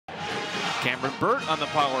Cameron Burt on the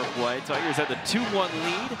power play. Tigers had the 2-1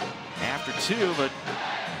 lead after 2, but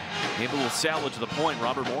able to salvage the point.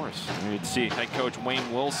 Robert Morris. You can see head coach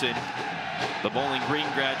Wayne Wilson, the Bowling Green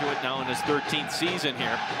graduate, now in his 13th season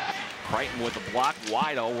here. Crichton with the block.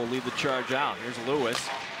 Wido will lead the charge out. Here's Lewis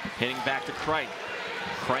hitting back to Crichton.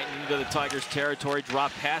 Crichton into the Tigers territory.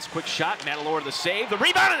 Drop pass, quick shot. Matalor the save. The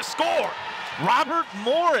rebound and a score. Robert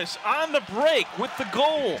Morris on the break with the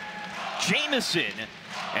goal. Jamison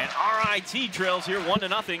and RIT trails here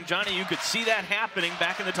 1-0. Johnny, you could see that happening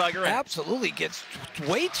back in the Tiger end. Absolutely, gets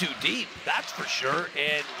way too deep, that's for sure,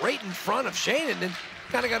 and right in front of Shane, and then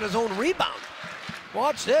kind of got his own rebound.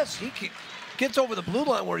 Watch this, he gets over the blue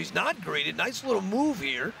line where he's not greeted. Nice little move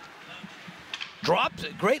here. Drops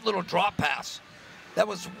it, great little drop pass. That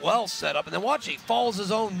was well set up, and then watch, he falls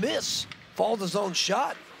his own miss, falls his own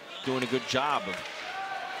shot. Doing a good job of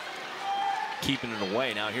keeping it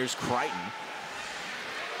away. Now here's Crichton.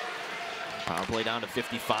 Power play down to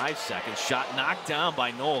 55 seconds. Shot knocked down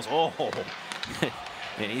by Knowles. Oh,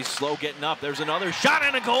 and he's slow getting up. There's another shot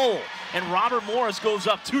and a goal. And Robert Morris goes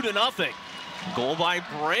up 2-0. Goal by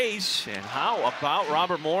Brace. And how about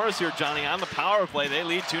Robert Morris here, Johnny, on the power play? They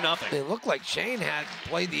lead 2-0. It looked like Shane had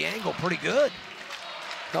played the angle pretty good.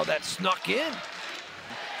 No, that snuck in.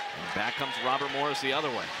 And back comes Robert Morris the other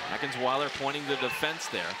way. Eckensweiler pointing the defense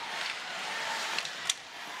there.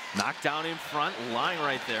 Knocked down in front, line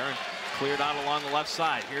right there, and cleared out along the left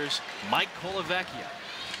side. Here's Mike Colavecchia,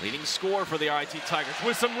 leading scorer for the RIT Tigers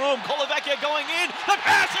with some room. Colavecchia going in, the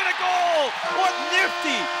pass and a goal! What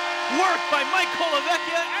nifty work by Mike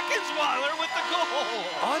Colavecchia. Eckensweiler with the goal.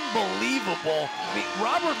 Unbelievable. I mean,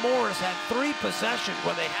 Robert Morris had 3 possessions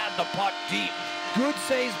where they had the puck deep. Good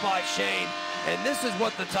saves by Shane, and this is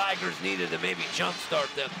what the Tigers needed to maybe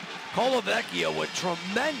jumpstart them. Colavecchia with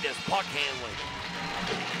tremendous puck handling.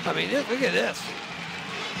 I mean, look at this.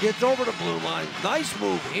 Gets over the blue line. Nice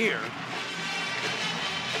move here.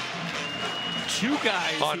 2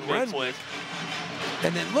 guys on Renwick.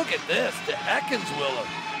 And then look at this, the Eckensweiler.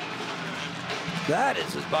 That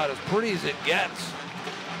is about as pretty as it gets.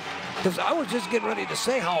 Because I was just getting ready to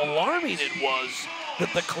say how alarming it was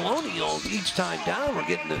that the Colonials each time down were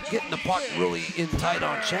getting the puck really in tight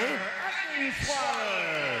on Shane.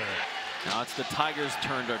 Now it's the Tigers'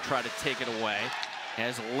 turn to try to take it away.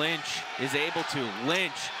 As Lynch is able to.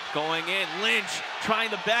 Lynch going in. Lynch trying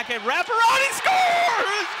the backhand wraparound. He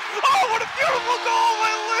scores! Oh, what a beautiful goal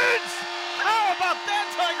by Lynch! How about that,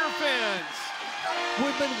 Tiger fans?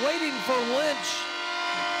 We've been waiting for Lynch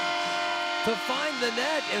to find the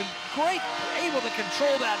net, and great, able to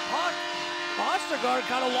control that puck. Ostergaard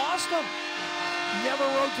kind of lost him. Never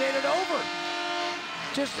rotated over.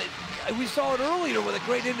 Just, we saw it earlier with a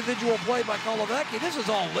great individual play by Colavecchia. This is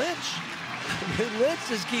all Lynch. Lynch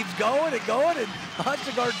just keeps going and going, and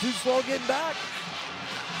Ostergaard too slow getting back.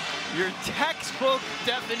 Your textbook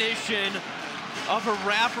definition of a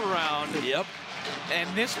wraparound. Yep. And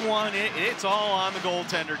this one, it's all on the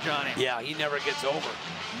goaltender, Johnny. Yeah, he never gets over.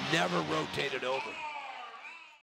 Never rotated over.